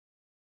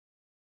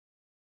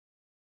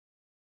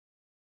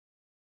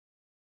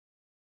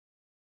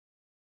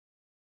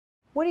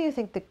What do you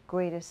think the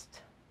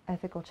greatest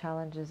ethical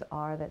challenges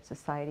are that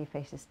society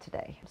faces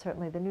today?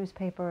 Certainly the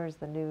newspapers,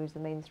 the news, the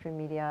mainstream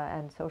media,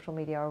 and social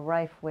media are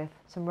rife with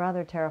some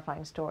rather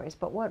terrifying stories,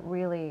 but what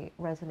really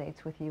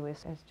resonates with you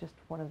is just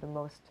one of the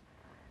most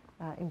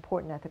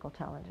important ethical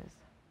challenges?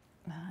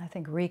 I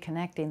think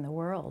reconnecting the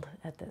world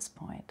at this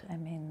point. I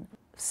mean,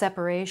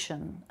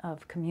 separation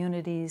of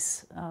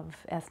communities, of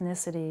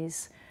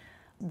ethnicities,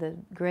 the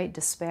great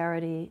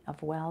disparity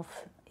of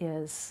wealth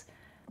is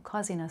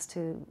causing us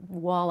to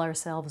wall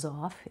ourselves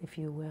off, if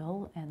you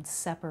will, and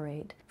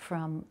separate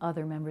from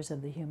other members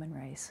of the human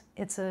race.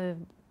 It's a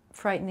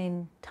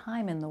frightening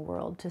time in the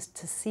world just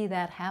to see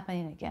that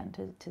happening again,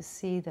 to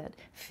see that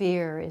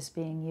fear is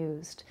being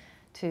used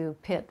to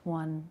pit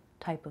one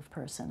type of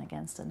person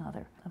against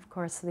another. Of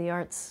course, the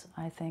arts,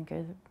 I think,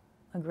 are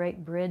a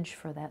great bridge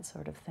for that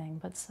sort of thing,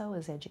 but so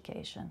is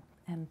education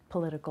and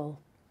political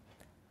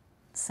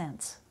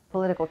sense.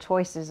 Political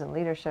choices and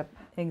leadership.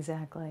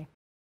 Exactly.